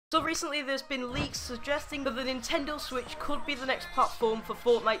So recently there's been leaks suggesting that the Nintendo Switch could be the next platform for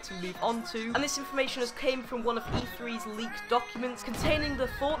Fortnite to move on to, and this information has came from one of E3's leaked documents containing the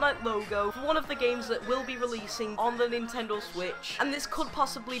Fortnite logo for one of the games that will be releasing on the Nintendo Switch, and this could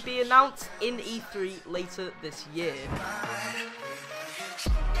possibly be announced in E3 later this year.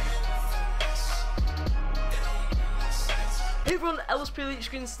 Hey everyone, Ellis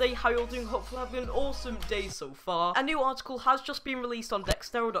Screen today, how y'all doing? Hopefully having an awesome day so far. A new article has just been released on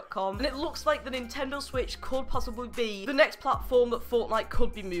Dextero.com, and it looks like the Nintendo Switch could possibly be the next platform that Fortnite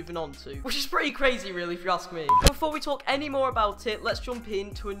could be moving on to, which is pretty crazy really if you ask me. But before we talk any more about it, let's jump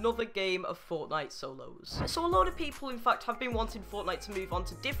into another game of Fortnite solos. So a load of people in fact have been wanting Fortnite to move on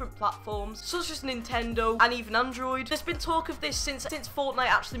to different platforms, such as Nintendo and even Android. There's been talk of this since Fortnite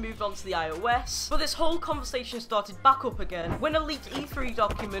actually moved on to the iOS, but this whole conversation started back up again when a leaked E3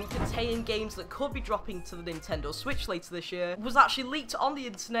 document containing games that could be dropping to the Nintendo Switch later this year was actually leaked on the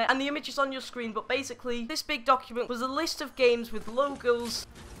internet, and the image is on your screen, but basically this big document was a list of games with logos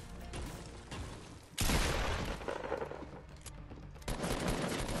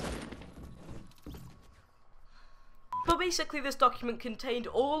this document contained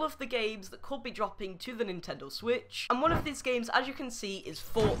all of the games that could be dropping to the Nintendo Switch, and one of these games, as you can see, is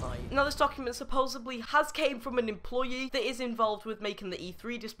Fortnite. Now this document supposedly has came from an employee that is involved with making the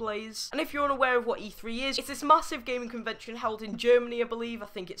E3 displays, and if you're unaware of what E3 is, it's this massive gaming convention held in Germany, I believe. I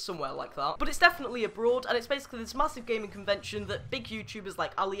think it's somewhere like that, but it's definitely abroad, and it's basically this massive gaming convention that big YouTubers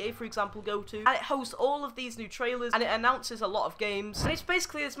like Ali, for example, go to, and it hosts all of these new trailers, and it announces a lot of games, and it's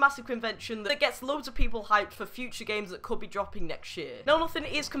basically this massive convention that gets loads of people hyped for future games that could be dropping next year. Now nothing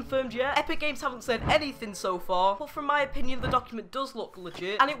is confirmed yet, Epic Games haven't said anything so far, but from my opinion the document does look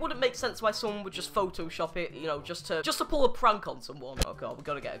legit, and it wouldn't make sense why someone would just Photoshop it, you know, just to pull a prank on someone. Oh god, we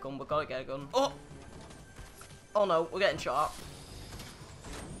gotta get a gun, we gotta get a gun. Oh no, we're getting shot at.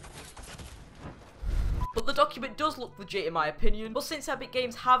 But the document does look legit in my opinion, but since Epic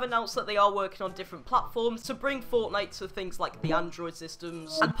Games have announced that they are working on different platforms to bring Fortnite to things like the Android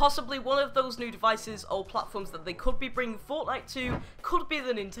systems, and possibly one of those new devices or platforms that they could be bringing Fortnite to could be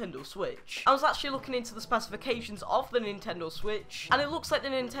the Nintendo Switch. I was actually looking into the specifications of the Nintendo Switch, and it looks like the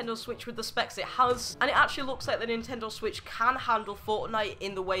Nintendo Switch with the specs it has, and it actually looks like the Nintendo Switch can handle Fortnite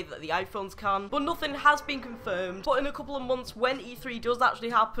in the way that the iPhones can, but nothing has been confirmed. But in a couple of months, when E3 does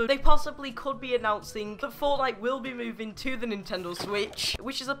actually happen, they possibly could be announcing that Fortnite will be moving to the Nintendo Switch,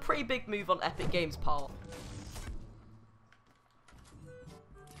 which is a pretty big move on Epic Games' part.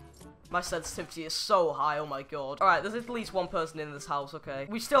 My sensitivity is so high, oh my god. Alright, there's at least one person in this house, okay.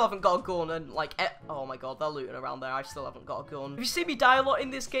 We still haven't got a gun, and like, oh my god, they're looting around there. I still haven't got a gun. If you see me die a lot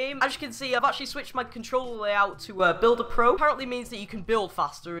in this game, as you can see, I've actually switched my controller layout to Builder Pro. Apparently means that you can build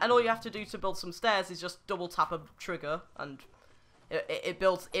faster, and all you have to do to build some stairs is just double tap a trigger, and it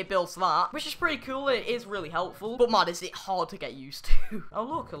builds that, which is pretty cool. It is really helpful, but man, is it hard to get used to. Oh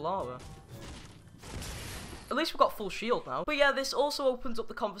look, a lava. At least we've got full shield now. But yeah, this also opens up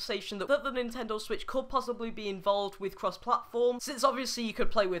the conversation that the Nintendo Switch could possibly be involved with cross-platform, since obviously you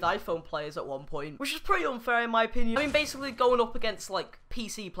could play with iPhone players at one point, which is pretty unfair in my opinion. I mean, basically going up against like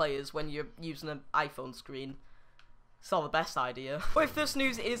PC players when you're using an iPhone screen. It's not the best idea. But if this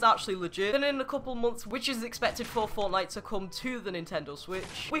news is actually legit, then in a couple months, which is expected for Fortnite to come to the Nintendo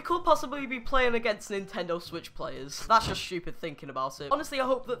Switch, we could possibly be playing against Nintendo Switch players. That's just stupid thinking about it. Honestly, I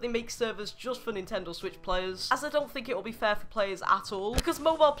hope that they make servers just for Nintendo Switch players, as I don't think it will be fair for players at all, because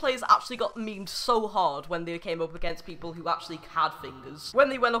mobile players actually got memed so hard when they came up against people who actually had fingers. When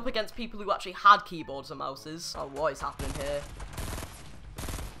they went up against people who actually had keyboards and mouses. Oh, what is happening here?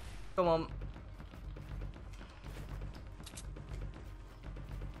 Come on.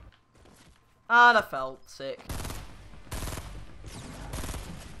 And I felt sick.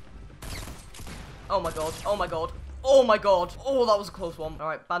 Oh my god, oh my god. Oh my god. Oh, that was a close one.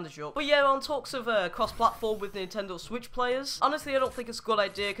 Alright, bandage up. But yeah, on talks of cross-platform with Nintendo Switch players, honestly, I don't think it's a good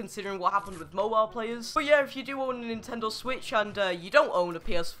idea considering what happened with mobile players. But yeah, if you do own a Nintendo Switch and you don't own a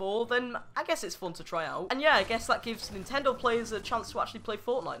PS4, then I guess it's fun to try out. And yeah, I guess that gives Nintendo players a chance to actually play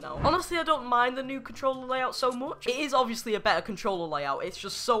Fortnite now. Honestly, I don't mind the new controller layout so much. It is obviously a better controller layout. It's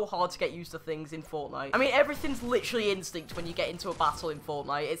just so hard to get used to things in Fortnite. I mean, everything's literally instinct when you get into a battle in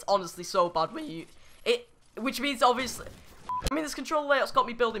Fortnite. It's honestly so bad when you... Which means, obviously, I mean, this controller layout's got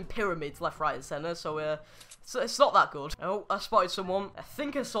me building pyramids left, right, and center, so it's not that good. Oh, I spotted someone. I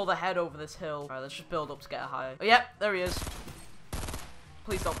think I saw the head over this hill. Alright, let's just build up to get higher. Oh, yep, there he is.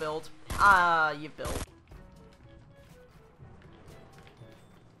 Please don't build. Ah, you built.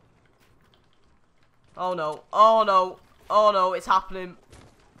 Oh, no. Oh, no. Oh, no, it's happening.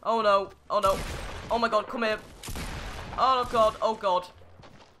 Oh, no. Oh, no. Oh, my God, come here. Oh, God. Oh, God.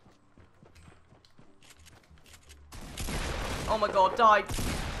 Oh my god, die.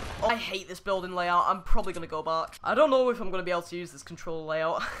 Oh, I hate this building layout. I'm probably gonna go back. I don't know if I'm gonna be able to use this control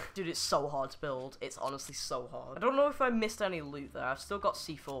layout. Dude, it's so hard to build. It's honestly so hard. I don't know if I missed any loot there. I've still got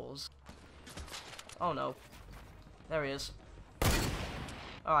C4s. Oh no. There he is.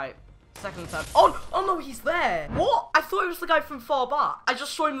 Alright. Second attempt. Oh no, he's there. What? I thought it was the guy from far back. I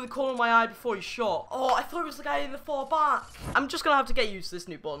just saw him in the corner of my eye before he shot. Oh, I thought it was the guy in the far back. I'm just gonna have to get used to this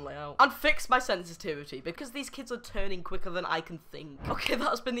new button layout and fix my sensitivity because these kids are turning quicker than I can think. Okay,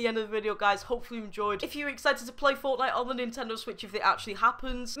 that's been the end of the video, guys. Hopefully you enjoyed. If you're excited to play Fortnite on the Nintendo Switch, if it actually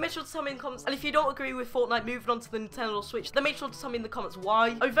happens, make sure to tell me in the comments. And if you don't agree with Fortnite moving on to the Nintendo Switch, then make sure to tell me in the comments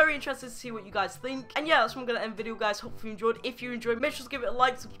why. I'm very interested to see what you guys think. And yeah, that's when I'm gonna end the video, guys. Hopefully you enjoyed. If you enjoyed, make sure to give it a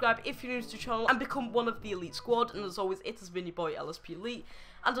like, subscribe if you're new to the channel, and become one of the elite squad. And as always, it has been your boy LSP Elite,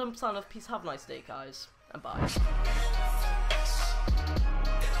 and I'm signing off. Peace, have a nice day, guys, and bye.